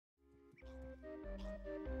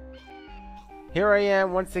Here I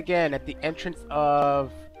am once again at the entrance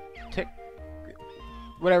of Tick,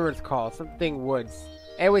 whatever it's called, something Woods.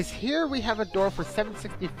 Anyways, here we have a door for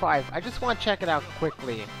 765. I just want to check it out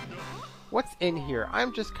quickly. What's in here?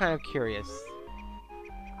 I'm just kind of curious.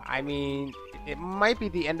 I mean, it might be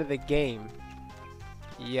the end of the game.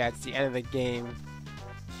 Yeah, it's the end of the game.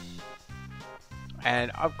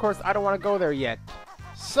 And of course, I don't want to go there yet.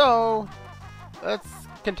 So, let's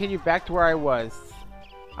continue back to where I was.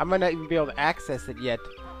 I might not even be able to access it yet.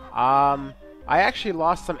 I actually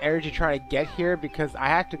lost some energy trying to get here because I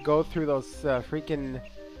had to go through those freaking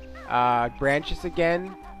branches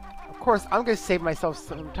again. Of course, I'm going to save myself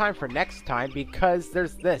some time for next time because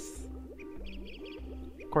there's this.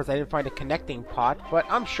 Of course, I didn't find a connecting pot, but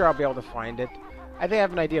I'm sure I'll be able to find it. I think I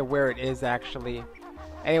have an idea where it is, actually.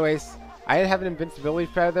 Anyways, I didn't have an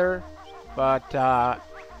invincibility feather, but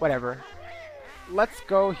whatever. Let's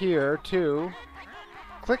go here to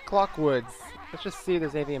Click Clock Woods. Let's just see if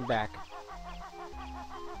there's anything in back.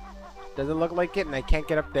 Doesn't look like it, and I can't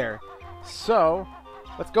get up there. So,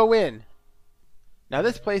 let's go in. Now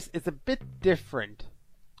this place is a bit different.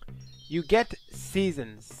 You get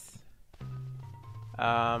seasons.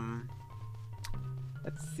 Let's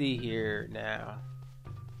see here now.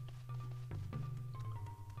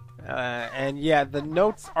 And yeah, the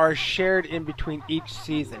notes are shared in between each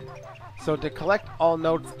season. So to collect all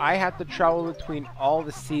notes, I have to travel between all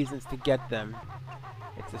the seasons to get them.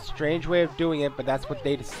 It's a strange way of doing it, but that's what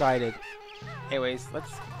they decided. Anyways,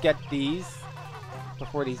 let's get these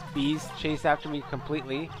before these bees chase after me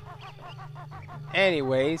completely.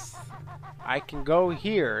 Anyways, I can go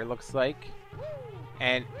here, it looks like,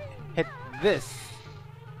 and hit this.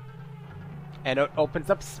 And it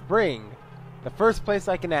opens up Spring, the first place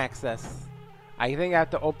I can access. I think I have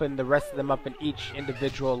to open the rest of them up in each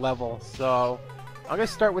individual level, so I'm going to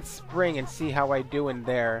start with Spring and see how I do in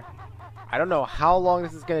there. I don't know how long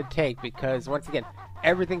this is going to take because, once again,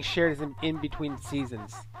 everything shared is in between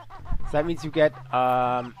seasons. So that means you get,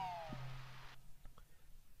 actually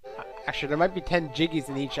there might be 10 jiggies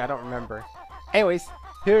in each, I don't remember. Anyways,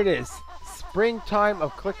 here it is. Springtime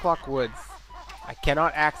of Click Clock Woods. I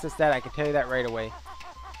cannot access that, I can tell you that right away.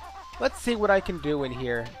 Let's see what I can do in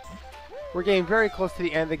here. We're getting very close to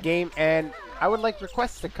the end of the game, and I would like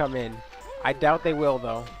requests to come in. I doubt they will,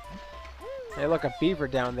 though. Hey, look, a beaver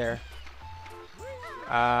down there.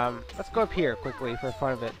 Let's go up here quickly for the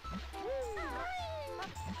fun of it.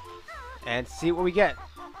 And see what we get.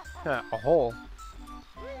 Huh, a hole.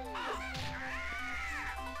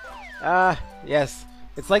 Yes.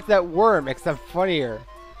 It's like that worm, except funnier.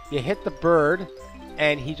 You hit the bird,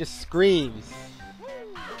 and he just screams.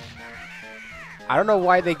 I don't know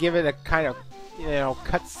why they give it a kind of, you know,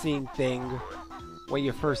 cutscene thing when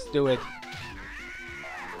you first do it.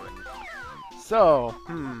 So,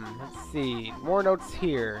 let's see. More notes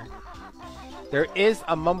here. There is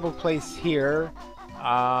a mumble place here.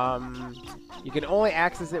 You can only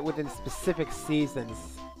access it within specific seasons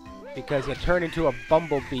because you turn into a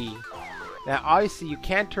bumblebee. Now, obviously, you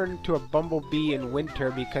can't turn into a bumblebee in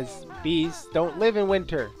winter because bees don't live in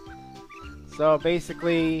winter. So,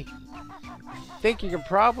 basically, I think you can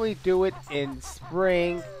probably do it in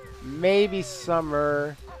spring, maybe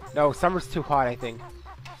summer. No, summer's too hot, I think.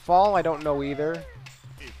 Fall, I don't know either.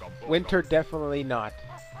 Winter, definitely not.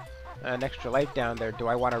 An extra life down there. Do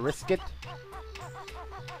I want to risk it?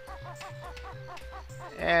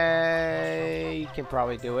 You can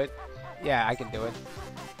probably do it. Yeah, I can do it.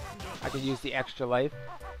 I can use the extra life.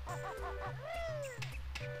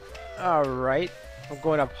 Alright. I'm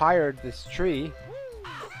going up higher this tree.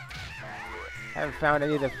 Haven't found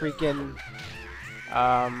any of the freaking...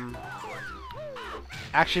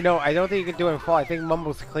 Actually, no, I don't think you can do it in fall. I think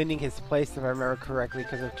Mumble's cleaning his place, if I remember correctly,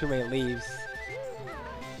 because of too many leaves.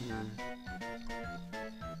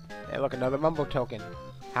 Hey, look, another Mumble token.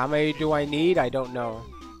 How many do I need? I don't know.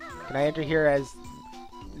 Can I enter here as...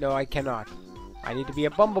 No, I cannot. I need to be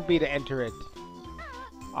a bumblebee to enter it.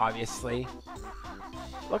 Obviously.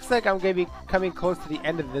 Looks like I'm going to be coming close to the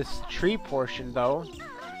end of this tree portion, though.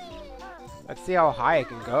 Let's see how high I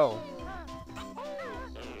can go.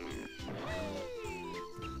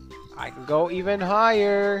 I can go even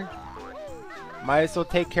higher. Might as well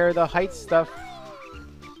take care of the height stuff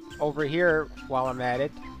over here while I'm at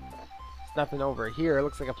it. There's nothing over here. It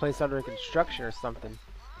looks like a place under construction or something.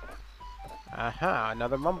 Aha,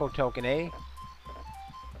 another Mumble token, eh?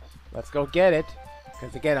 Let's go get it.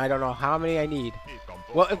 Because again, I don't know how many I need.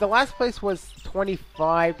 Well, if the last place was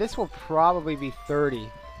 25, this will probably be 30.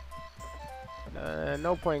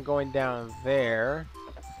 No point going down there.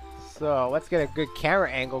 So let's get a good camera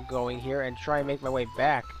angle going here and try and make my way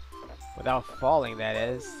back without falling, that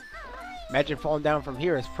is. Imagine falling down from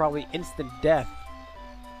here is probably instant death.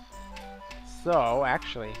 So,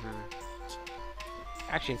 actually,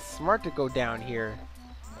 actually it's smart to go down here.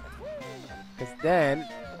 Because then,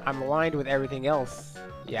 I'm aligned with everything else.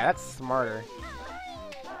 Yeah, that's smarter.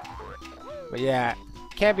 But yeah,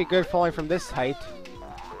 can't be good falling from this height.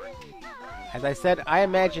 As I said, I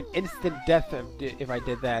imagine instant death if I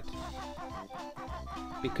did that.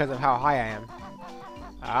 Because of how high I am.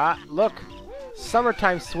 Ah, look!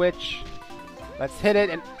 Summertime switch! Let's hit it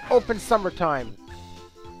and open summertime!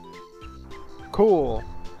 Cool.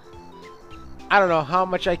 I don't know how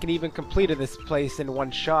much I can even complete of this place in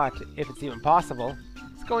one shot, if it's even possible.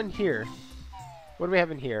 Let's go in here. What do we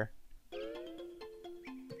have in here?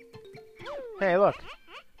 Hey, look.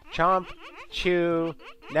 Chomp, chew,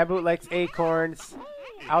 Naboot likes acorns.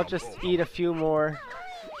 I'll just eat a few more.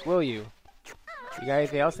 Will you? You got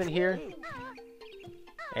anything else in here?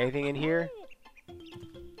 Anything in here?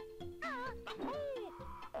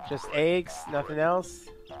 Just eggs? Nothing else?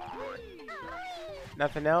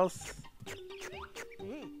 Nothing else?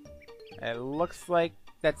 It looks like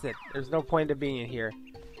that's it. There's no point of being in here.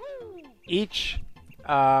 Each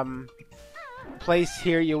place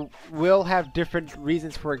here, you will have different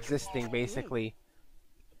reasons for existing, basically.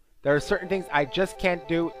 There are certain things I just can't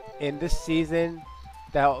do in this season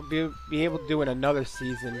that I'll be able to do in another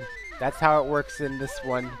season. That's how it works in this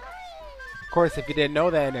one. Of course, if you didn't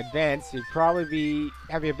know that in advance, you'd probably be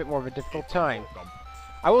having a bit more of a difficult time.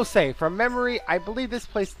 I will say, from memory, I believe this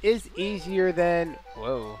place is easier than...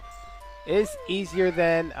 Whoa. Is easier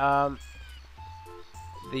than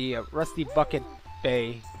the Rusty Bucket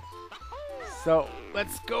Bay. So,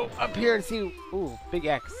 let's go up here and see... Ooh, big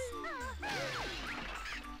X.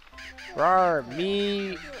 Rawr,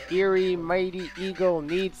 me, eerie, mighty eagle,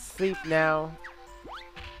 needs sleep now.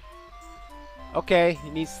 Okay,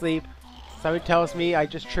 you need sleep. Somebody tells me I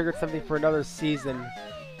just triggered something for another season.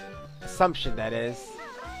 Assumption, that is.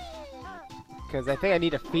 Because I think I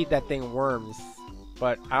need to feed that thing worms.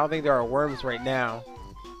 But I don't think there are worms right now.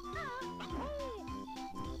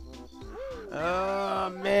 Oh,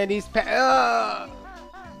 man, these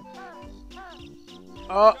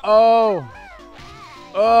Uh-oh!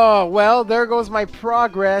 Oh, well, there goes my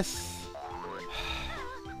progress.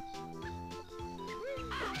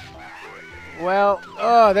 Well,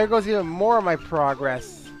 there goes even more of my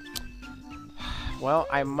progress. Well,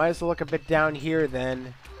 I might as well look a bit down here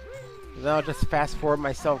then. Then I'll just fast forward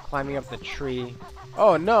myself climbing up the tree.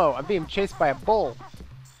 Oh no, I'm being chased by a bull.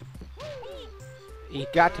 He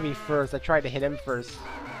got to me first. I tried to hit him first.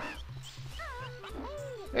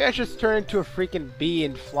 Maybe I should just turn into a freaking bee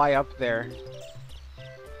and fly up there.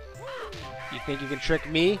 You think you can trick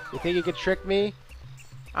me? You think you can trick me?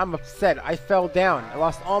 I'm upset. I fell down. I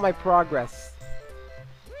lost all my progress.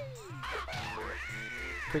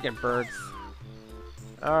 Freaking birds.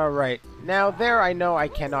 Alright. Now there I know I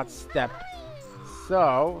cannot step.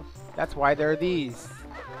 So, that's why there are these.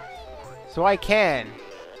 So I can.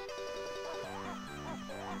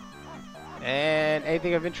 And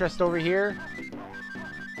anything of interest over here?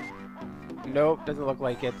 Nope, doesn't look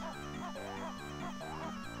like it.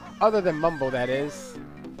 Other than Mumbo, that is.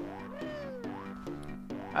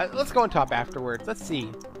 Let's go on top afterwards. Let's see.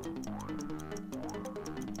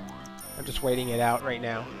 I'm just waiting it out right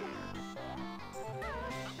now.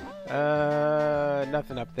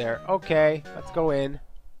 Nothing up there. Okay, let's go in.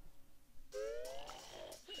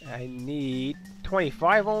 I need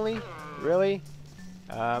 25 only? Really?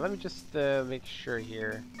 Let me just make sure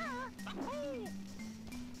here.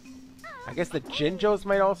 I guess the Jinjos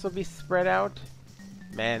might also be spread out.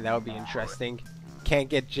 Man, that would be interesting. Can't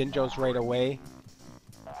get Jinjos right away.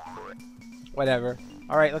 Whatever.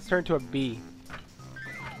 Alright, let's turn to a bee.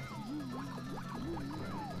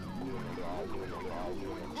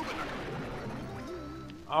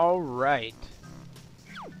 Alright.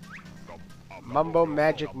 Mumbo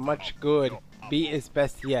magic much good. Bee is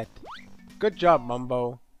best yet. Good job,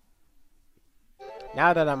 Mumbo.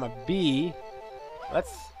 Now that I'm a bee,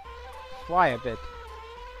 let's fly a bit.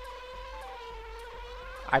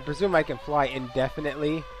 I presume I can fly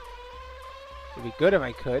indefinitely. It'd be good if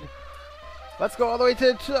I could. Let's go all the way to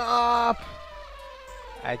the top!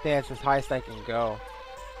 I think that's as high as I can go.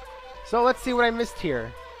 So let's see what I missed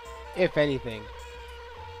here. If anything.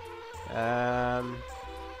 A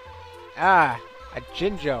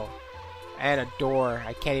Jinjo. And a door.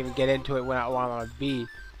 I can't even get into it while I'm on a bee.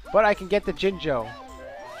 But I can get the Jinjo.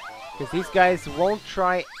 Because these guys won't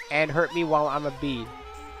try and hurt me while I'm a bee.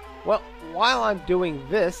 Well, while I'm doing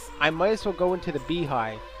this, I might as well go into the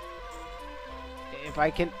beehive. If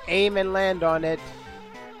I can aim and land on it,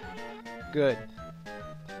 good.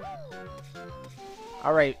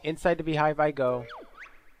 Alright, inside the beehive I go.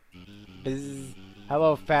 Bzz.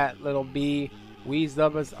 Hello, fat little bee. We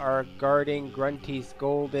zubbas are guarding Grunty's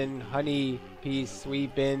golden honey piece.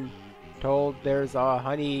 We've been told there's a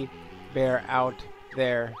honey bear out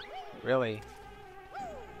there. Really?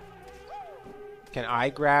 Can I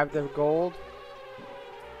grab the gold?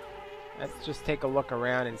 Let's just take a look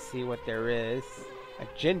around and see what there is. A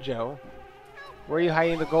Jinjo? Where are you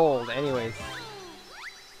hiding the gold? Anyways.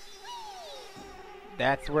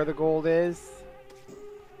 That's where the gold is?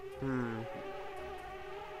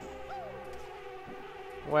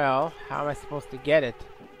 Well, how am I supposed to get it?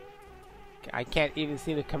 I can't even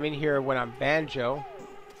seem to come in here when I'm Banjo.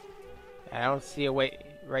 I don't see a way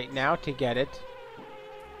right now to get it.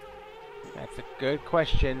 That's a good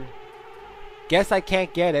question. Guess I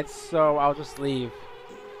can't get it, so I'll just leave.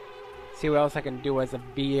 See what else I can do as a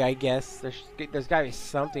bee, I guess. There's gotta be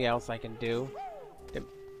something else I can do.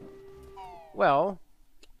 Well,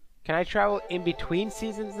 can I travel in between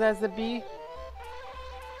seasons as a bee?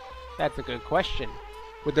 That's a good question.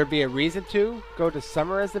 Would there be a reason to go to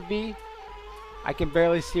summer as a bee? I can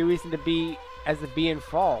barely see a reason to be as a bee in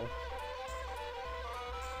fall.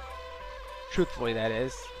 Truthfully, that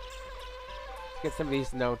is. Let's get some of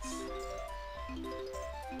these notes.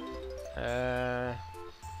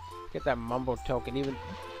 Get that mumbo token, even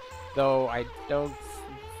though I don't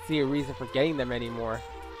see a reason for getting them anymore.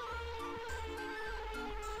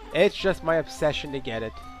 It's just my obsession to get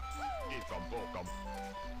it.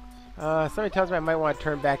 Somebody tells me I might want to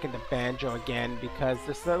turn back into Banjo again because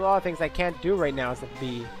there's a lot of things I can't do right now as a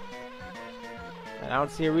bee. And I don't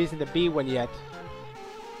see a reason to be one yet.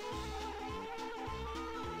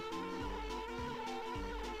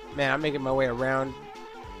 Man, I'm making my way around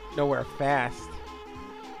nowhere fast.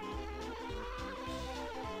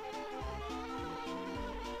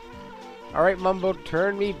 Alright, Mumbo,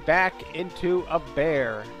 turn me back into a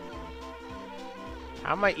bear.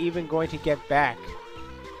 How am I even going to get back?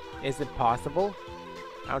 Is it possible?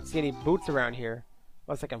 I don't see any boots around here.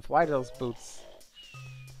 Unless I can fly to those boots.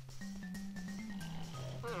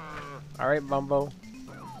 Alright, Mumbo.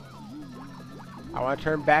 I want to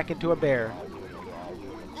turn back into a bear.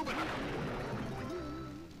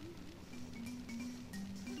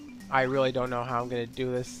 I really don't know how I'm going to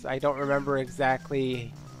do this. I don't remember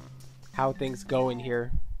exactly how things go in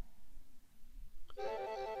here.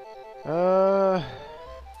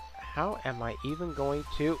 How am I even going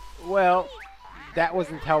to... Well, that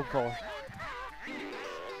wasn't helpful.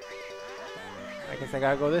 I guess I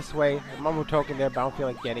gotta go this way. The Mumbo token there, but I don't feel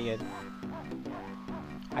like getting it.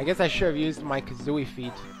 I guess I should have used my Kazooie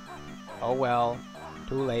feet. Oh well.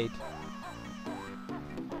 Too late.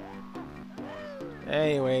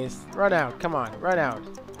 Anyways, run out. Come on, run out.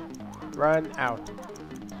 Run out.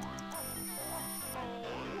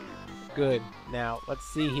 Good. Now, let's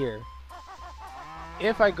see here.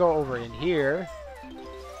 If I go over in here,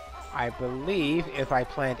 I believe if I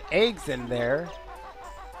plant eggs in there,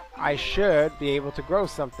 I should be able to grow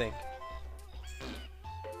something.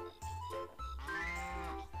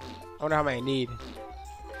 I wonder how many I need.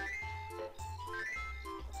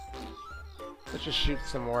 Let's just shoot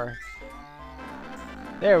some more.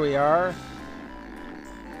 There we are.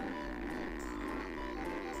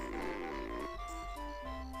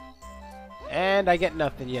 And I get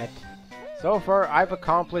nothing yet. So far, I've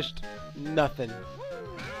accomplished nothing.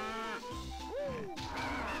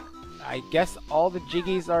 I guess all the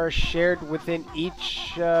Jiggies are shared within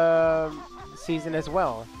each season as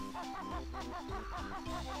well.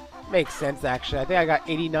 Makes sense, actually. I think I got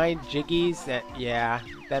 89 Jiggies. Yeah,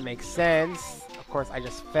 that makes sense. Of course, I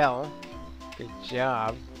just fell. Good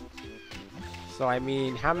job. So, I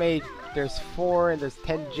mean, how many... There's 4 and there's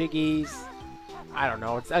 10 Jiggies. I don't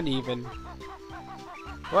know. It's uneven.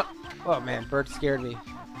 What? Oh man, bird scared me.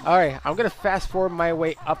 Alright, I'm gonna fast forward my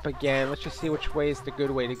way up again. Let's just see which way is the good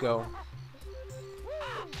way to go.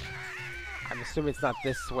 I'm assuming it's not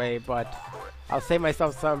this way, but I'll save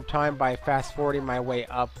myself some time by fast forwarding my way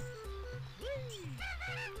up.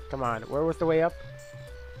 Come on, where was the way up?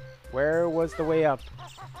 Where was the way up?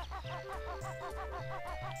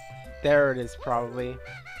 There it is, probably.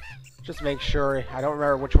 Just make sure. I don't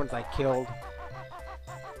remember which ones I killed.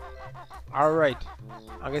 Alright.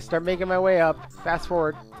 I'm gonna start making my way up. Fast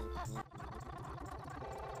forward.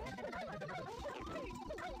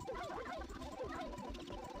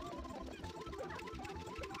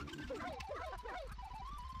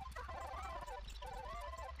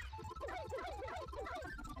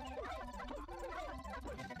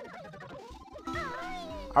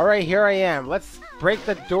 Alright, here I am. Let's break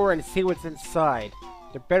the door and see what's inside.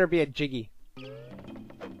 There better be a Jiggy.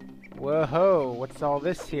 Whoa-ho, what's all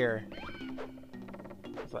this here?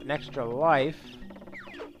 There's an extra life.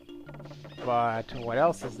 But what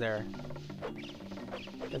else is there?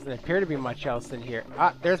 Doesn't appear to be much else in here.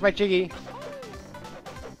 Ah, there's my Jiggy.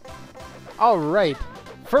 Alright.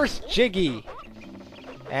 First Jiggy.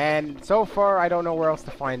 And so far, I don't know where else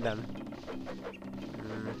to find them.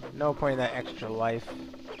 No point in that extra life.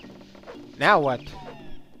 Now what?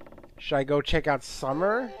 Should I go check out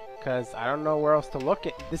Summer? Because I don't know where else to look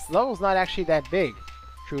at. This level's not actually that big,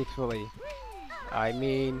 truthfully. I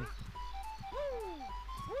mean,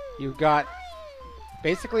 you've got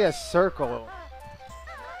basically a circle.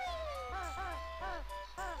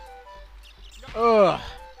 Ugh.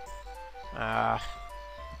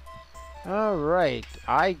 Alright.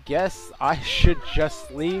 I guess I should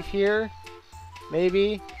just leave here.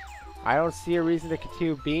 Maybe. I don't see a reason to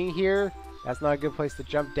continue being here. That's not a good place to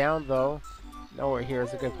jump down, though. Nowhere here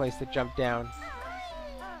is a good place to jump down.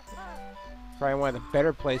 Probably one of the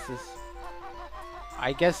better places.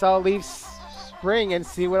 I guess I'll leave Spring and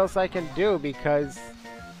see what else I can do, because,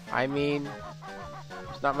 I mean,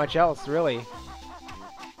 there's not much else, really.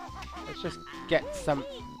 Let's just get some...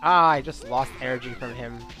 Ah, I just lost energy from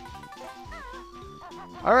him.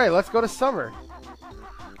 Alright, let's go to Summer.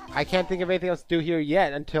 I can't think of anything else to do here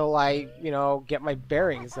yet until I, you know, get my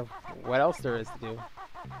bearings of what else there is to do.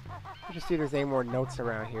 Let's just see if there's any more notes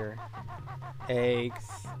around here. Eggs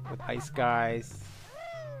with ice guys.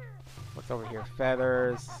 What's over here?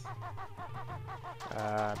 Feathers.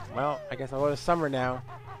 Well, I guess I'll go to Summer now.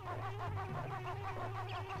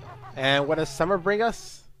 And what does Summer bring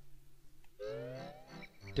us?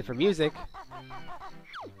 Different music.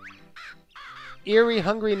 Eerie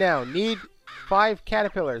hungry now. Need 5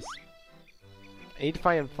 caterpillars. I need to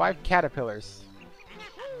find 5 caterpillars.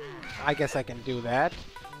 I guess I can do that.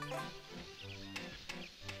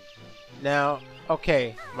 Now,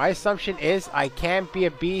 okay, my assumption is I can't be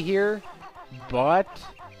a bee here, but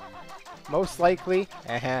most likely,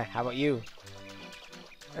 how about you?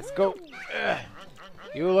 Let's go.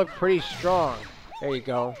 You look pretty strong. There you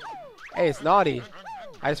go. Hey, it's Naughty.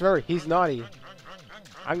 I just remember, he's Naughty.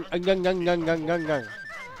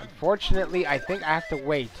 Unfortunately, I think I have to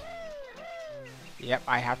wait. Yep,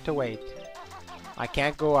 I have to wait. I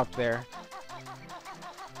can't go up there.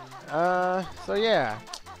 So yeah.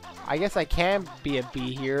 I guess I can be a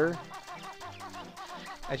bee here.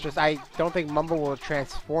 It's just I don't think Mumble will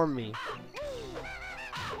transform me.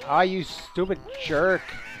 Ah, you stupid jerk.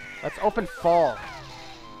 Let's open Fall.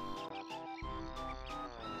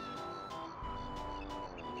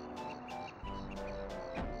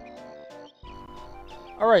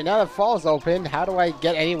 Alright, now that Fall's open, how do I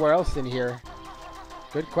get anywhere else in here?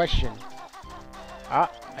 Good question. Ah,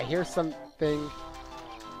 I hear something.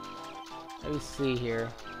 Let me see here.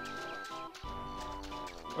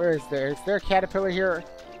 Where is there? Is there a caterpillar here?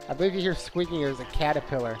 I believe you hear squeaking. There's a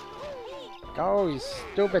caterpillar. Oh, you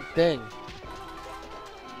stupid thing.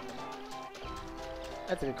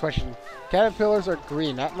 That's a good question. Caterpillars are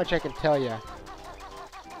green. Not much I can tell you.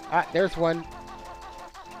 Ah, there's one.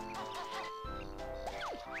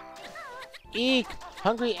 Eek!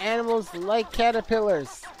 Hungry animals like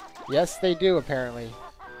caterpillars. Yes, they do, apparently.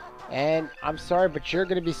 And I'm sorry, but you're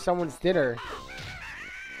gonna be someone's dinner.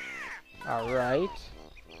 Alright.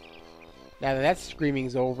 Now that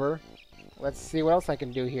screaming's over, let's see what else I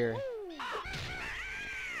can do here.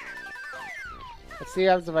 Let's see what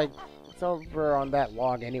happens if I... It's over on that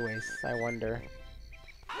log anyways, I wonder.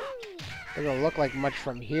 Doesn't look like much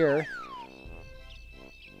from here.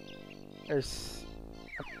 There's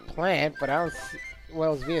a plant, but I don't see...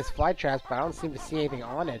 Well, it's Venus flytraps, but I don't seem to see anything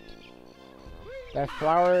on it. That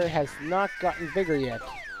flower has not gotten bigger yet.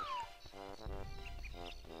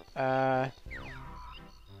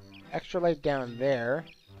 Extra life down there.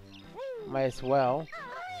 Might as well.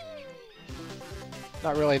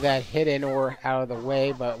 Not really that hidden or out of the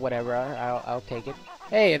way, but whatever. I'll take it.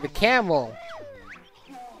 Hey, the camel!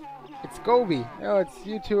 It's Gobi. Oh, it's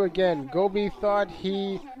you two again. Gobi thought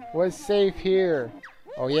he was safe here.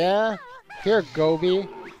 Oh yeah? Here, Gobi.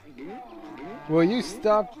 Will you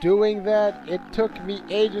stop doing that? It took me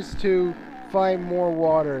ages to find more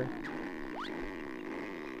water.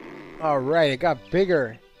 Alright, it got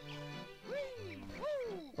bigger.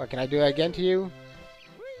 What, can I do that again to you?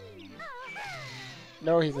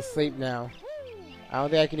 No, he's asleep now. I don't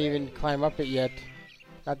think I can even climb up it yet.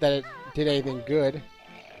 Not that it did anything good.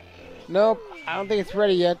 Nope, I don't think it's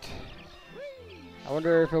ready yet. I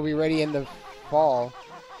wonder if it'll be ready in the fall.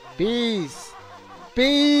 Bees!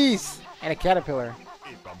 Bees! And a caterpillar.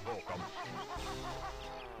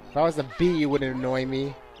 If I was a bee, it wouldn't annoy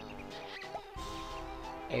me.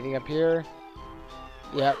 Anything up here?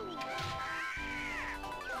 Yep.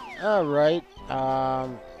 Alright.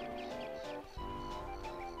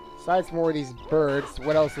 Besides more of these birds,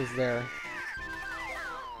 what else is there?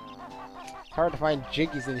 It's hard to find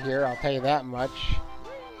Jiggies in here, I'll tell you that much.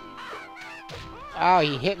 Oh,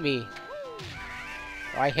 he hit me.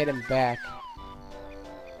 Oh, I hit him back.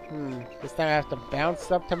 This time I have to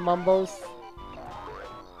bounce up to Mumbo's.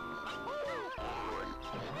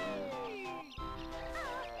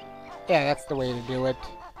 Yeah, that's the way to do it.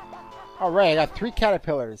 Alright, I got 3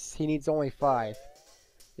 caterpillars. He needs only 5.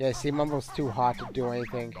 Yeah, see, Mumbo's too hot to do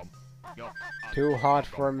anything. Too hot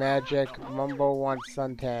for magic. Mumbo wants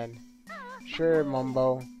suntan. Sure,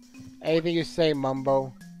 Mumbo. Anything you say,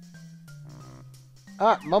 Mumbo.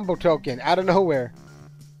 Ah, Mumbo token, out of nowhere.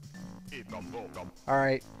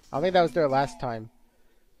 Alright, I think that was there last time.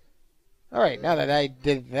 Alright, now that I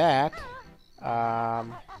did that,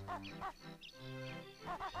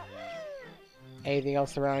 anything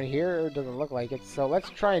else around here? It doesn't look like it. So let's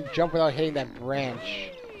try and jump without hitting that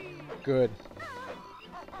branch. Good.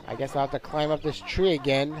 I guess I'll have to climb up this tree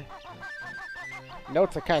again.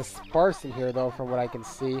 Notes are kind of sparse in here, though, from what I can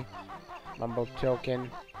see. Mumbo token.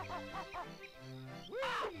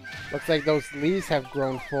 Looks like those leaves have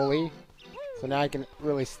grown fully. So now I can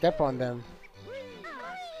really step on them.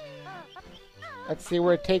 Let's see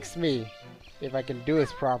where it takes me. If I can do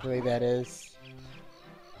this properly, that is.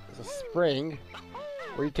 There's a spring.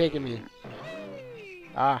 Where are you taking me?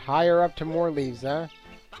 Ah, higher up to more leaves, huh?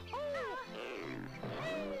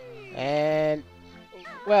 And,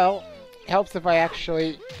 well, helps if I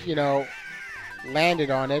actually, you know, landed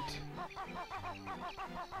on it.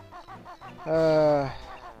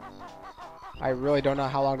 I really don't know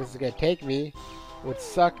how long this is going to take me. It would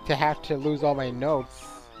suck to have to lose all my notes.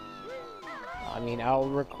 I mean, I'll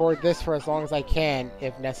record this for as long as I can,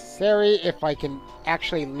 if necessary, if I can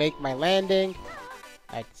actually make my landing.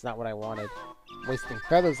 That's not what I wanted. Wasting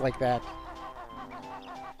feathers like that.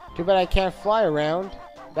 Too bad I can't fly around.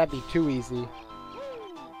 That'd be too easy.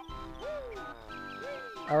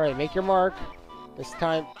 Alright, make your mark. This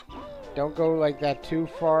time, don't go like that too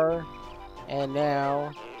far. And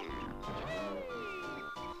now...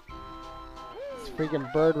 this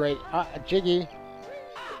freaking bird right... Ah, a Jiggy.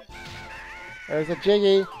 There's a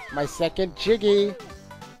Jiggy. My second Jiggy.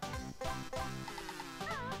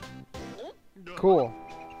 Cool.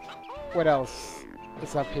 What else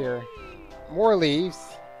is up here? More leaves.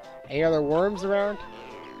 Any other worms around?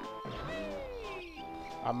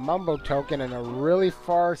 A Mumbo token and a really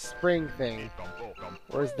far spring thing.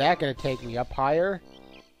 Where's that going to take me? Up higher?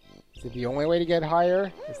 Is it the only way to get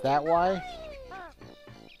higher? Is that why?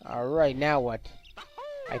 Alright, now what?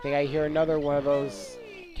 I think I hear another one of those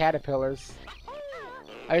caterpillars.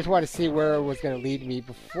 I just want to see where it was going to lead me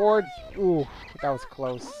before... Ooh, that was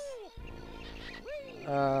close.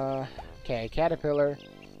 Okay, caterpillar.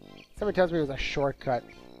 Somebody tells me it was a shortcut.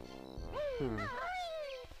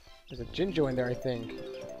 There's a Jinjo in there, I think.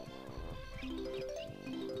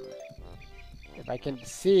 If I can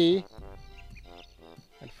see...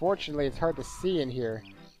 Unfortunately, it's hard to see in here.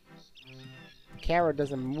 The camera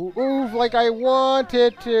doesn't move like I want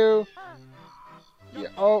it to. Yeah,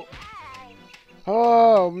 oh.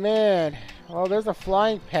 Oh, man. Oh, there's a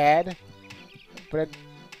flying pad. But it...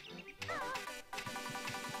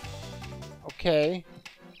 Okay.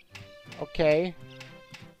 Okay.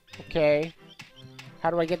 Okay. How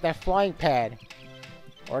do I get that flying pad?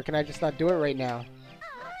 Or can I just not do it right now?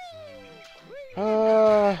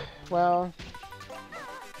 Well...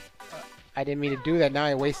 I didn't mean to do that. Now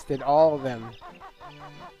I wasted all of them.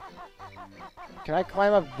 Can I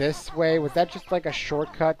climb up this way? Was that just like a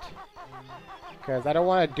shortcut? Because I don't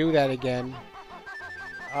want to do that again.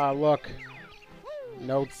 Look.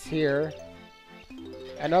 Notes here.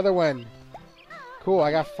 Another one. Cool,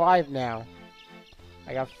 I got 5 now.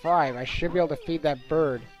 I got 5. I should be able to feed that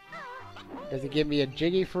bird. Does it give me a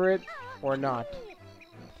Jiggy for it? Or not?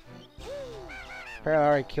 Apparently I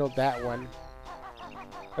already killed that one.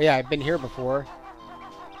 Oh yeah, I've been here before.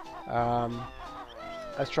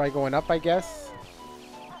 Let's try going up, I guess.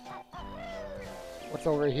 What's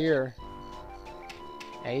over here?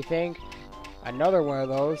 Anything? Another one of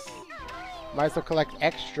those. Might as well collect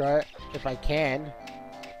extra if I can.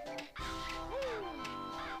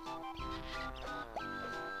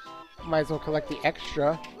 Might as well collect the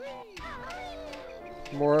extra.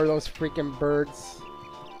 More of those freaking birds.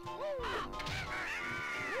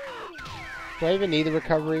 Do I even need the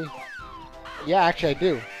recovery? Yeah, actually I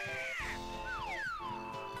do.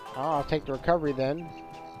 Oh, I'll take the recovery then.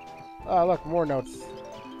 Oh, look, more notes.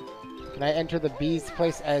 Can I enter the bee's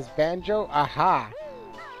place as Banjo? Aha!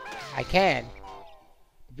 I can.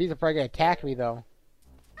 The bees are probably going to attack me, though.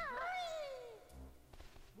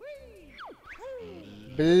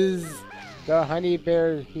 Bzz. The honey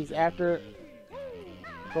bear. He's after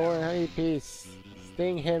golden honey piece.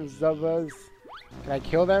 Sting him, Zubas. Can I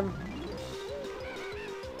kill them?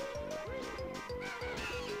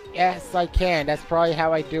 Yes, I can. That's probably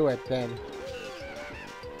how I do it then.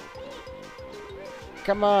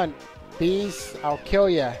 Come on, bees. I'll kill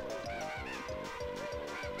ya.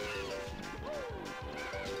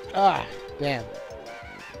 Ah, damn.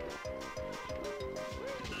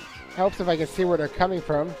 Helps if I can see where they're coming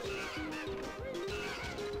from.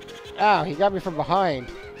 Ow, he got me from behind.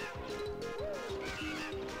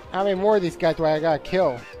 How many more of these guys do I gotta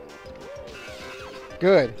kill?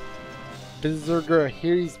 Good. Berserker,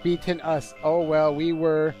 here he's beaten us. Oh well, we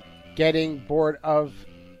were getting bored of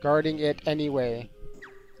guarding it anyway.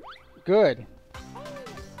 Good.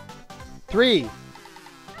 3.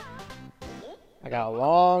 I got a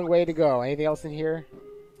long way to go. Anything else in here?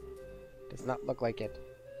 Does not look like it.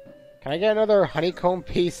 Can I get another honeycomb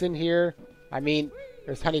piece in here? I mean,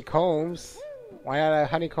 there's honeycombs. Why not a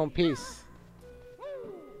honeycomb piece?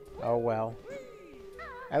 Oh well.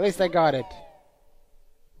 At least I got it.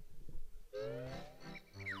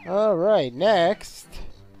 Alright, next.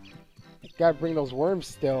 Gotta bring those worms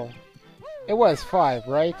still. It was 5,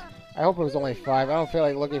 right? I hope it was only 5. I don't feel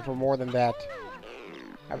like looking for more than that.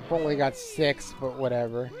 I've only got 6, but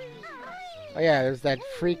whatever. Oh yeah, there's that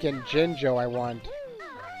freaking Jinjo I want.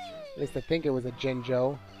 At least I think it was a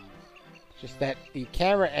Jinjo. Just that the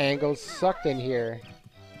camera angle sucked in here.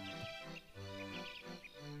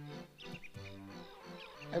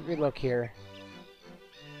 Let me look here.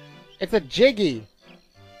 It's a Jiggy!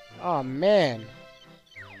 Oh man.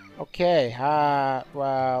 Okay,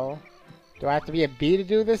 well... Do I have to be a bee to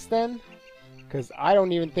do this then? Because I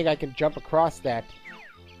don't even think I can jump across that.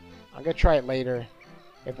 I'm gonna try it later.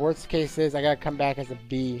 If worst case is, I gotta come back as a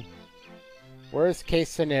bee. Worst case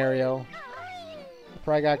scenario. I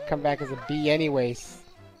probably gotta come back as a bee anyways.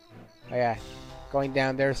 Oh yeah, going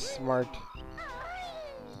down there smart.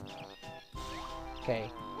 Okay,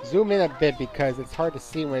 zoom in a bit because it's hard to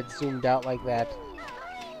see when it's zoomed out like that.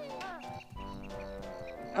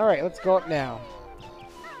 Alright, let's go up now.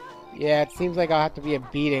 Yeah, it seems like I'll have to be a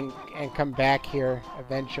beating and come back here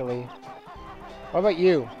eventually. What about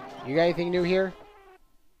you? You got anything new here?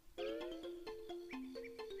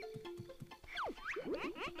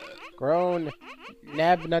 Grown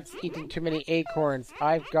nabnuts eating too many acorns.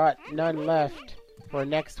 I've got none left for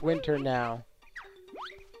next winter now.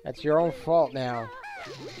 That's your own fault now.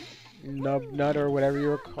 Nubnut or whatever you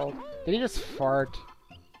were called. Did he just fart?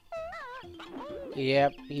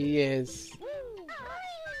 Yep, he is.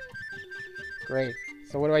 Great.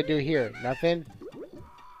 So what do I do here? Nothing?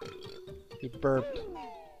 He burped.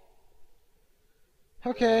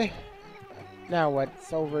 Okay. Now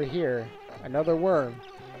what's over here? Another worm.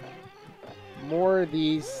 More of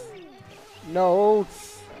these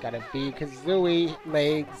notes. Gotta be Kazooie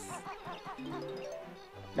legs.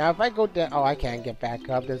 Now if I go down... Oh, I can't get back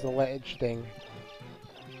up. There's a ledge thing.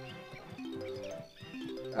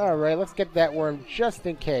 Alright, let's get that worm just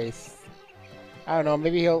in case. I don't know,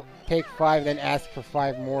 maybe he'll take 5 then ask for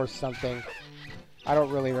 5 more or something. I don't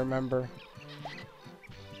really remember.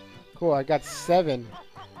 Cool, I got 7.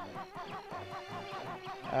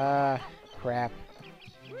 Crap.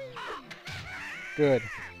 Good.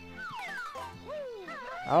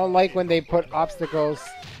 I don't like when they put obstacles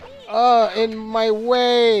in my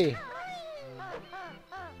way!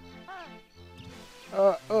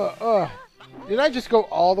 Did I just go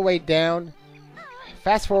all the way down?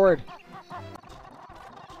 Fast forward.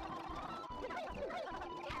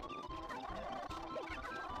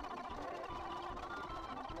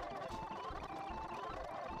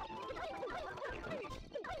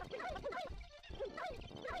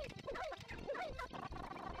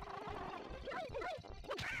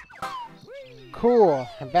 Cool.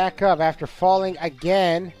 I'm back up after falling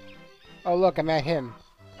again. Oh look, I'm at him.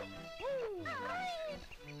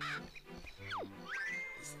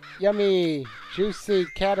 Yummy! Juicy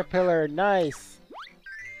caterpillar, nice!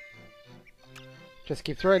 Just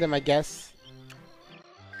keep throwing them, I guess.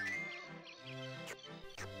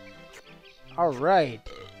 Alright.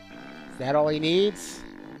 Is that all he needs?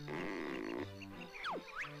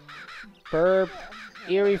 Burp.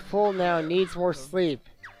 Eerie full now, needs more sleep.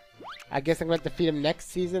 I guess I'm going to have to feed him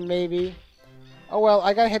next season, maybe? Oh well,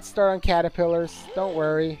 I got a head start on caterpillars. Don't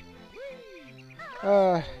worry.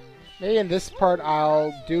 Maybe in this part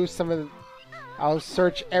I'll do some of the... I'll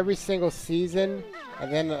search every single season,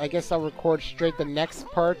 and then I guess I'll record straight the next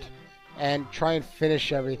part, and try and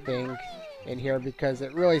finish everything in here, because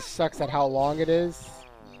it really sucks at how long it is.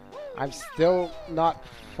 I'm still not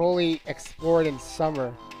fully explored in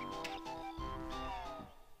summer.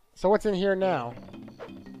 So what's in here now?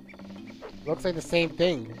 Looks like the same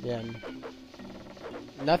thing again.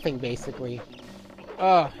 Nothing, basically.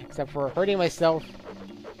 Except for hurting myself.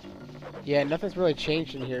 Yeah, nothing's really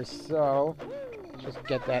changed in here, so... just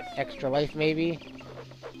get that extra life, maybe.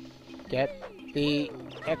 Get the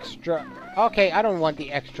extra... Okay, I don't want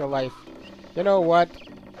the extra life. You know what?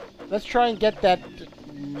 Let's try and get that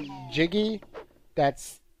Jiggy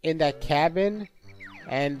that's in that cabin.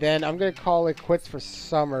 And then I'm gonna call it quits for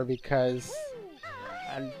summer because...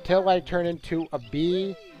 until I turn into a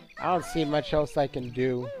bee, I don't see much else I can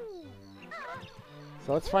do.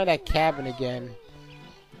 So let's find that cabin again.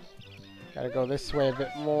 Gotta go this way a bit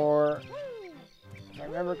more. If I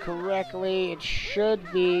remember correctly, it should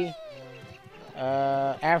be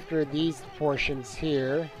after these portions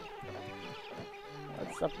here.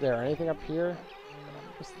 What's up there? Anything up here?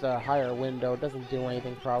 Just a higher window. Doesn't do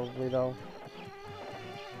anything probably though.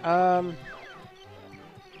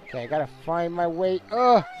 Okay, I gotta find my way.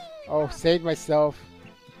 Oh, saved myself.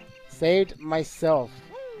 Saved myself.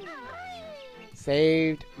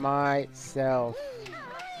 Saved myself.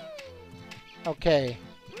 Okay.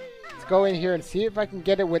 Let's go in here and see if I can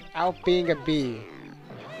get it without being a bee.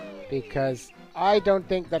 Because I don't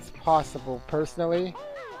think that's possible, personally.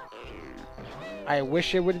 I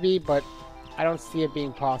wish it would be, but I don't see it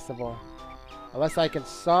being possible. Unless I can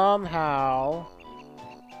somehow...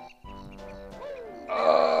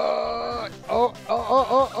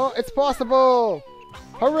 Oh, it's possible!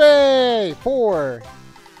 Hooray! 4.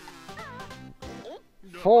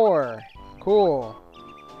 Cool.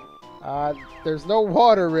 There's no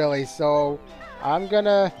water really, so I'm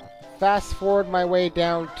gonna fast forward my way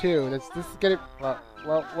down too. This is gonna...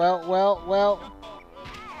 Well.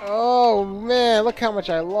 Oh man, look how much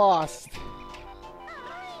I lost.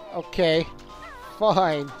 Okay,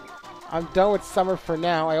 fine. I'm done with summer for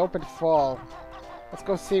now. I opened fall. Let's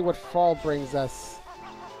go see what fall brings us.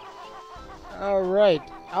 Alright,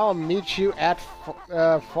 I'll meet you at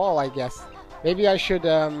fall, I guess. Maybe I should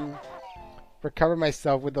recover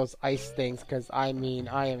myself with those ice things, because I mean,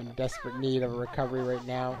 I am in desperate need of a recovery right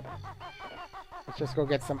now. Let's just go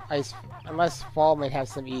get some ice. Unless fall might have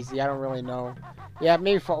some easy, I don't really know. Yeah,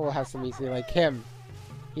 maybe fall will have some easy, like him.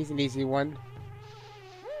 He's an easy one.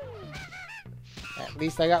 At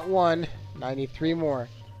least I got one. Now I need 3 more.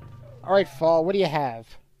 Alright, fall, what do you have?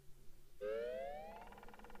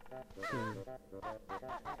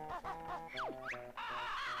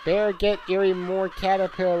 Bear, get Eerie more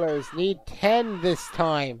caterpillars. Need 10 this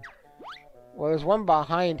time. Well, there's one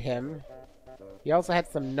behind him. He also had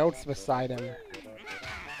some notes beside him.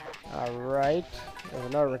 Alright. There's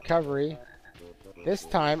another recovery. This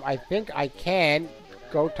time, I think I can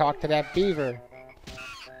go talk to that beaver.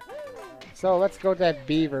 So, let's go to that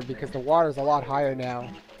beaver because the water's a lot higher now.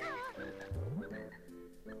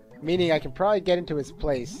 Meaning I can probably get into his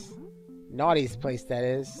place. Naughty's place, that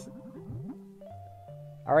is.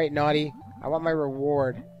 Alright, Naughty. I want my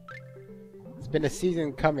reward. It's been a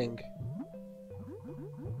season coming.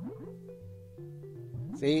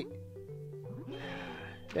 See?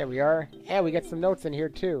 There we are. And we got some notes in here,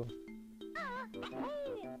 too.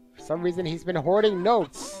 For some reason, he's been hoarding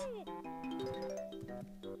notes.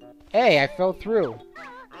 Hey, I fell through.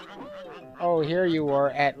 Oh, here you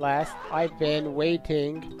are at last. I've been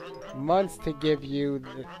waiting months to give you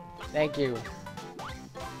the... Thank you.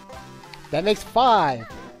 That makes 5.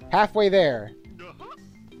 Halfway there.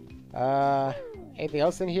 Anything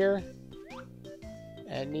else in here?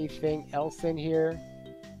 Anything else in here?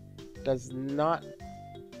 Does not...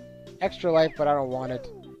 Extra life, but I don't want it.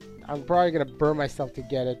 I'm probably gonna burn myself to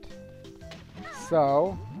get it.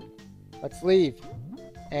 So, let's leave.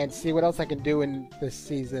 And see what else I can do in this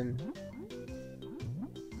season.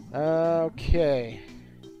 Okay.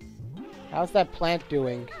 How's that plant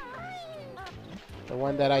doing? The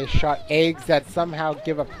one that I shot eggs that somehow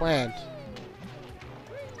give a plant.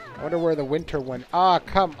 I wonder where the winter one... Ah,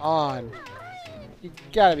 come on. You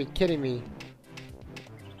gotta be kidding me.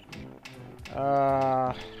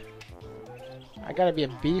 I gotta be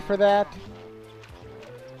a bee for that?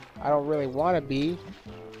 I don't really want to be.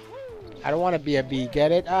 I don't want to be a bee,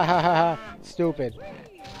 get it? Ah ha ha ha. Stupid.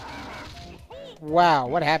 Wow,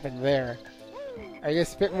 what happened there? Are you gonna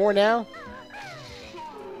spit more now?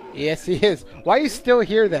 Yes, he is. Why are you still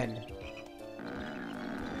here then?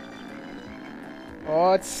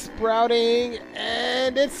 Oh, it's sprouting,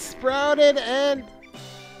 and it's sprouted, and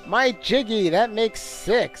my Jiggy, that makes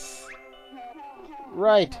 6.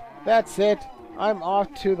 Right, that's it. I'm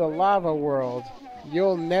off to the lava world.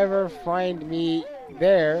 You'll never find me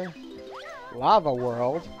there. Lava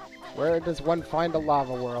world? Where does one find a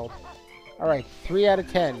lava world? Alright, 3 out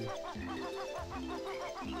of 10.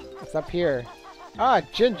 It's up here. Ah,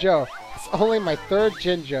 Jinjo! It's only my third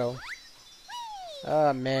Jinjo.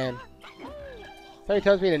 Oh, man. Somebody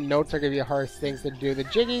tells me the notes are going to be the hardest things to do. The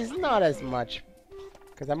Jiggies, not as much.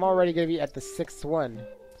 Because I'm already going to be at the 6th one.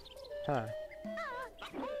 Huh.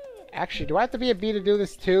 Actually, do I have to be a bee to do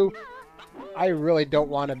this too? I really don't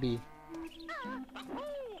want to be.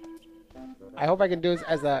 I hope I can do this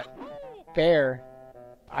as a bear.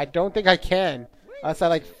 I don't think I can. Unless I,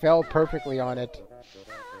 like, fell perfectly on it.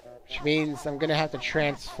 Which means I'm going to have to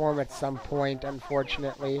transform at some point,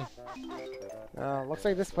 unfortunately. Looks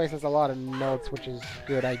like this place has a lot of notes, which is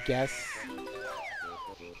good, I guess.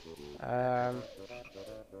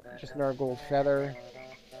 Just another gold feather.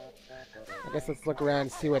 I guess let's look around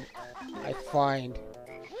and see what I find.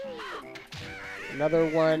 Another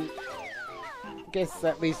one. I guess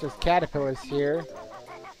at least there's caterpillars here.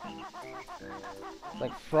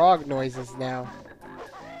 Like frog noises now.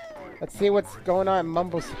 Let's see what's going on in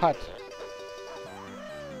Mumbo's hut.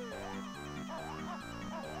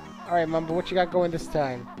 Alright, Mumbo, what you got going this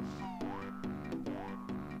time?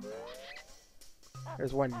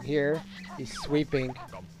 There's one here. He's sweeping.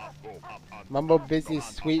 Mumbo busy,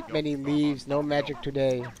 sweep many leaves, no magic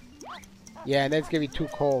today. Yeah, and then it's gonna be too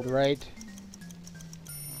cold, right?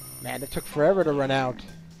 Man, it took forever to run out.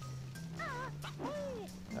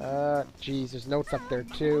 Geez, there's notes up there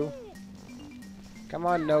too. Come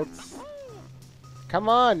on, notes. Come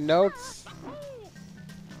on, notes.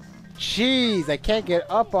 Jeez, I can't get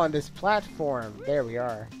up on this platform. There we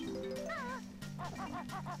are.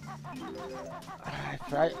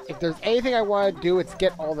 If there's anything I want to do, it's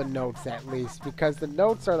get all the notes at least. Because the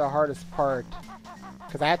notes are the hardest part.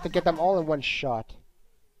 Because I have to get them all in one shot.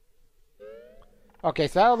 Okay,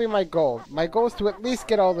 so that'll be my goal. My goal is to at least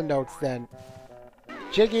get all the notes then.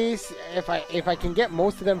 Jiggies, if I can get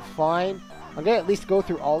most of them, fine. I'm gonna at least go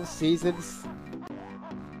through all the seasons.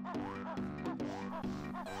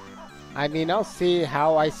 I mean, I'll see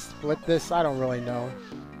how I split this. I don't really know.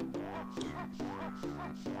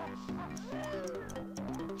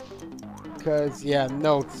 Because, yeah,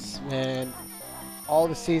 notes, man. All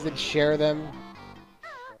the seasons share them.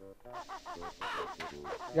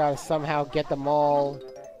 Gotta somehow get them all.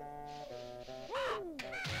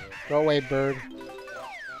 Go away, bird.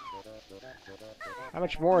 How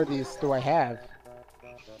much more of these do I have?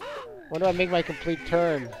 When do I make my complete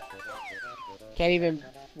turn? Can't even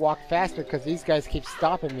walk faster because these guys keep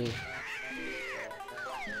stopping me.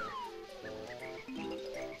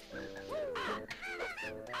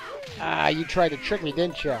 Ah, you tried to trick me,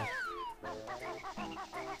 didn't you?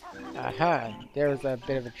 Aha, there's a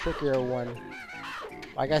bit of a trickier one.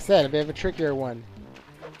 Like I said, a bit of a trickier one.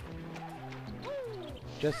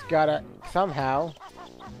 Just gotta somehow.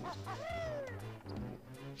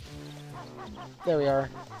 There we are.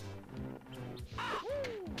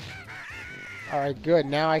 Alright, good.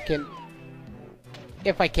 Now I can...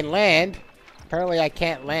 If I can land. Apparently I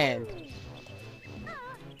can't land.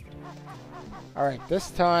 Alright, this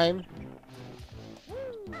time...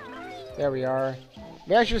 There we are.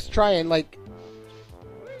 Maybe I should just try and, like...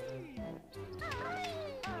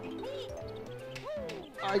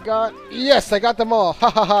 Yes, I got them all! Ha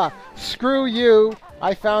ha ha! Screw you!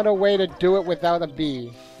 I found a way to do it without a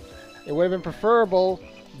bee. It would have been preferable,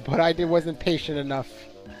 but I wasn't patient enough.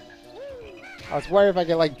 I was wondering if I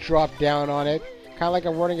could, like, drop down on it. Kind of like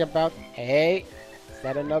I'm warning about... Hey! Is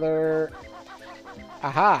that another...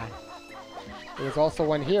 Aha! There's also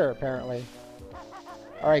one here, apparently.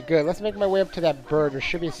 Alright, good. Let's make my way up to that bird. There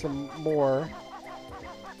should be some more.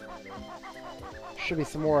 Should be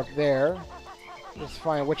some more up there. Let's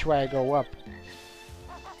find which way I go up.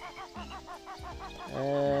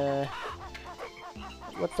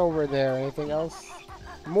 What's over there? Anything else?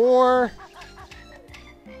 More!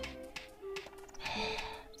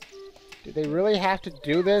 Do they really have to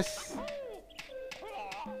do this?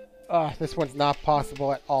 Ugh, this one's not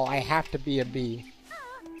possible at all. I have to be a bee.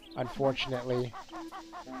 Unfortunately.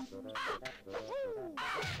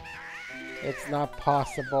 It's not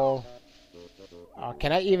possible.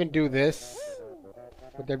 Can I even do this?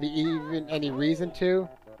 Would there be even any reason to?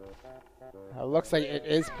 Looks like it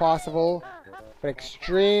is possible, but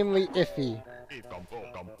extremely iffy.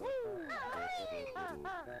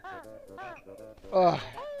 Ugh.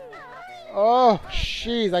 Oh,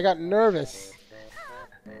 jeez, I got nervous.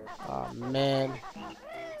 Oh, man.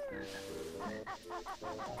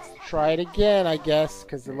 Let's try it again, I guess,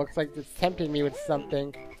 because it looks like it's tempting me with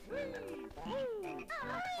something.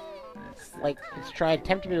 It's like it's trying to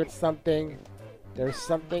tempt me with something. There's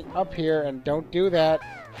something up here, and don't do that.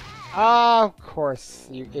 Ah, of course,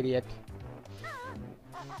 you idiot.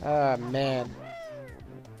 Ah, man.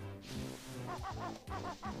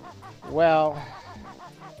 Well,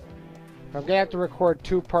 if I'm gonna have to record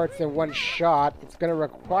 2 parts in one shot, it's gonna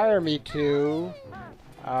require me to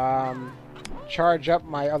charge up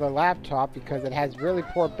my other laptop because it has really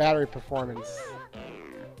poor battery performance.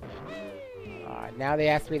 Now they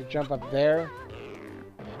ask me to jump up there.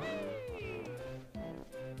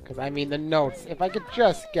 Because I mean the notes. If I could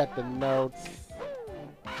just get the notes.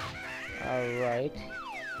 Alright.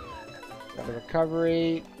 Another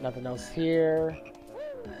recovery. Nothing else here.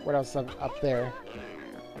 What else up there?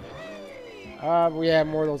 We have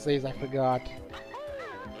more of those leaves, I forgot.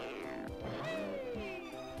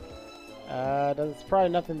 There's probably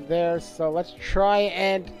nothing there, so let's try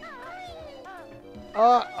and...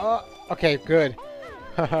 okay, good.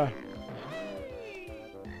 I'm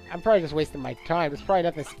probably just wasting my time. There's probably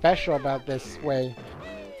nothing special about this way.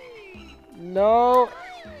 No!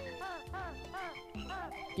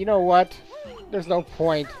 You know what? There's no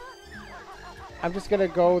point. I'm just gonna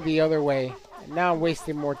go the other way. Now I'm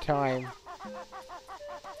wasting more time.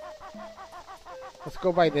 Let's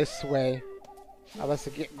go by this way. Unless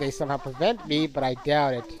they somehow prevent me, but I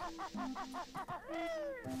doubt it.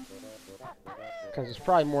 Because there's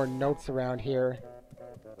probably more notes around here.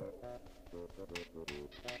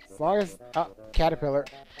 As long as... oh, caterpillar.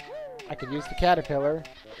 I could use the caterpillar.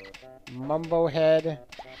 Mumbo head.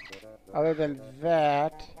 Other than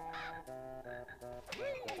that...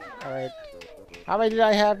 Alright. How many did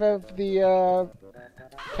I have of the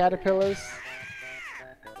caterpillars?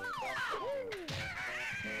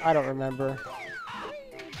 I don't remember.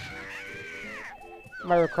 It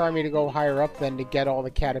might require me to go higher up then to get all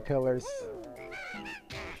the caterpillars.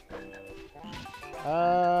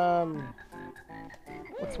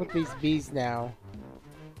 What's with these bees now?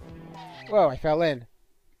 Whoa, I fell in.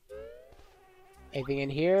 Anything in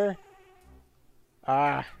here?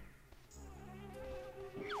 Ah.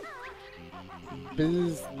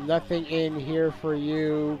 There's nothing in here for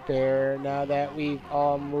you, bear, now that we've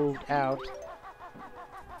all moved out.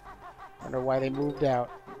 Wonder why they moved out.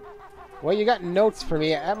 Well, you got notes for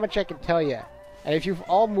me, that much I can tell you. And if you've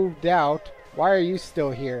all moved out, why are you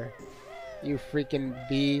still here? You freaking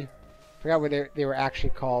bee. Forgot what they were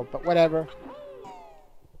actually called, but whatever.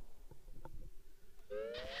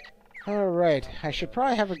 Alright, I should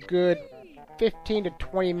probably have a good 15 to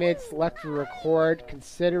 20 minutes left to record,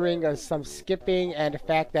 considering some skipping and the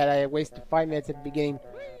fact that I wasted 5 minutes at the beginning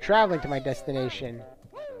traveling to my destination.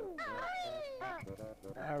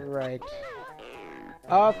 Alright.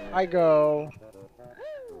 Up I go.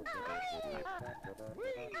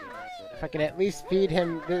 If I can at least feed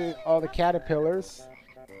him all the caterpillars.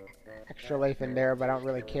 Extra life in there, but I don't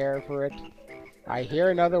really care for it. I hear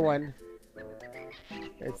another one.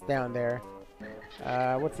 It's down there.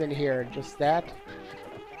 What's in here? Just that?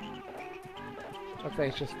 Looks like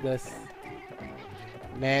it's just this.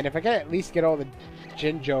 Man, if I can at least get all the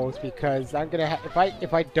Jinjos, because I'm gonna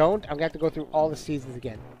if I don't, I'm gonna have to go through all the seasons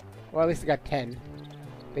again. Well, at least I got 10.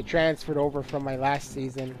 They transferred over from my last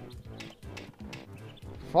season.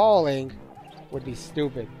 Falling would be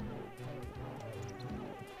stupid.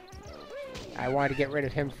 I wanted to get rid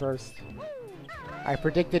of him first. I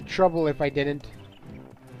predicted trouble if I didn't.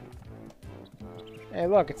 Hey,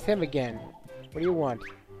 look, it's him again. What do you want?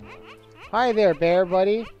 Hi there, bear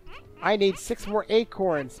buddy. I need 6 more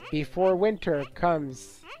acorns before winter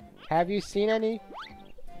comes. Have you seen any?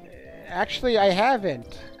 Actually, I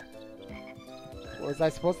haven't. Was I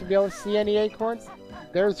supposed to be able to see any acorns?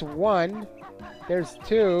 There's 1. There's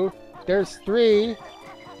 2. There's 3.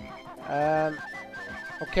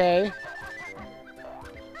 Okay.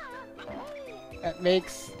 That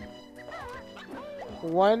makes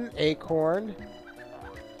 1 acorn.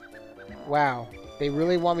 Wow. They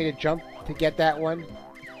really want me to jump to get that one?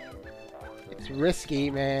 It's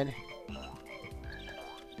risky, man.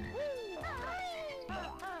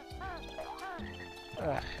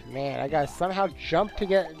 Ugh, man, I gotta somehow jump to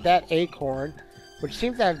get that acorn, which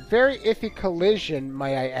seems to have very iffy collision,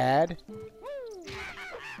 might I add.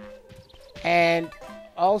 And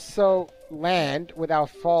also land without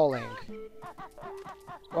falling.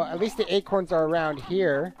 Well, at least the acorns are around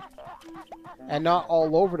here and not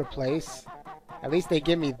all over the place. At least they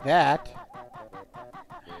give me that.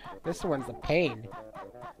 This one's a pain.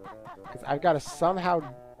 Because I've got to somehow...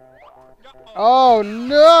 Oh,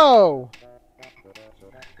 no!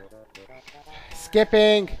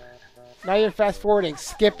 Skipping! Not even fast forwarding,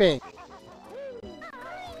 skipping!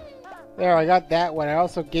 There, I got that one. I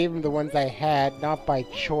also gave him the ones I had, not by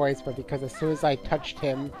choice, but because as soon as I touched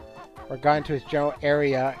him, or got into his general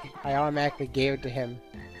area, I automatically gave it to him.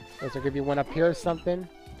 Is there going to be one up here or something?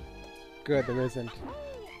 Good, there isn't. It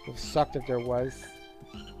would have sucked if there was.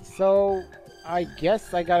 So, I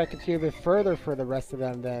guess I gotta continue a bit further for the rest of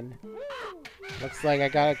them then. Looks like I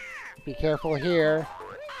gotta be careful here.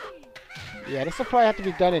 Yeah, this will probably have to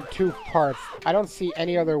be done in 2 parts. I don't see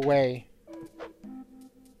any other way.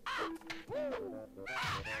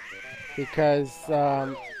 Because,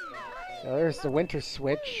 there's the winter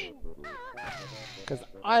switch. Because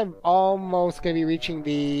I'm almost going to be reaching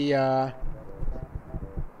the,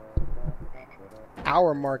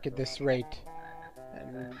 hour mark at this rate.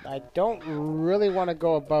 And I don't really want to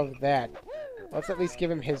go above that. Let's at least give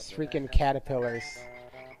him his freaking caterpillars.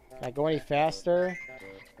 Can I go any faster?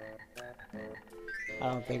 I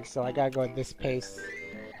don't think so. I gotta go at this pace.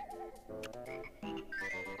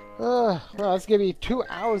 Well, that's gonna be 2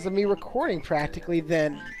 hours of me recording practically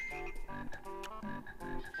then.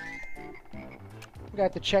 I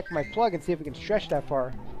got to check my plug and see if we can stretch that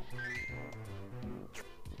far.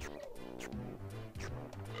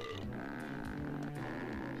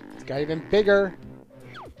 It's got even bigger.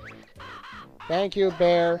 Thank you,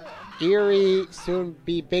 Bear. Eerie, soon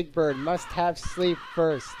be Big Bird. Must have sleep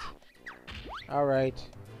first. Alright.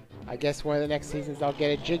 I guess one of the next seasons I'll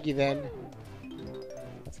get a Jiggy then.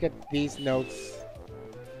 Let's get these notes.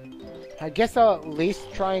 I guess I'll at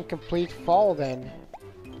least try and complete Fall then.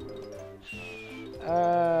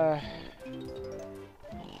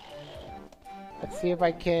 Let's see if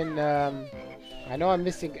I can, I know I'm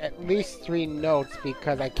missing at least 3 notes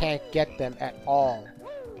because I can't get them at all.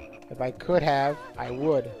 If I could have, I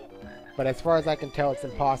would. But as far as I can tell, it's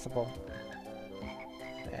impossible.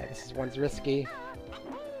 Yeah, this one's risky.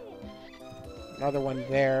 Another one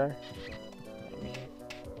there.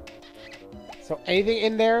 So anything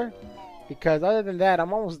in there? Because other than that,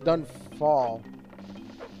 I'm almost done Fall.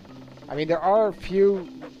 I mean, there are a few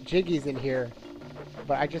Jiggies in here,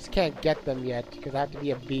 but I just can't get them yet because I have to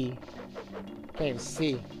be a B. Can't even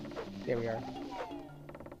see. There we are.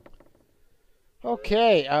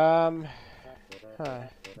 Okay,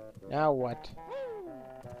 now what?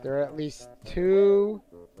 There are at least 2...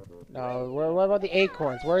 No, what about the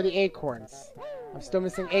acorns? Where are the acorns? I'm still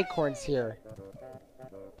missing acorns here.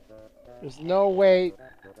 There's no way...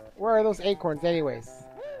 Where are those acorns anyways?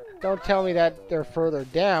 Don't tell me that they're further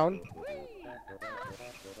down.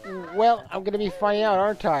 Well, I'm gonna be finding out,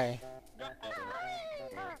 aren't I?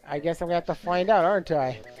 I guess I'm gonna have to find out, aren't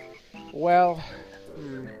I? Well...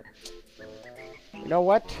 You know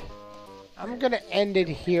what? I'm gonna end it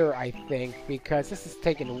here, I think, because this is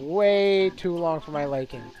taking way too long for my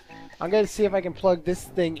liking. I'm gonna see if I can plug this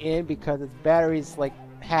thing in because its battery's like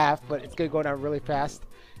half, but it's gonna go down really fast.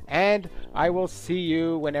 And I will see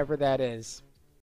you whenever that is.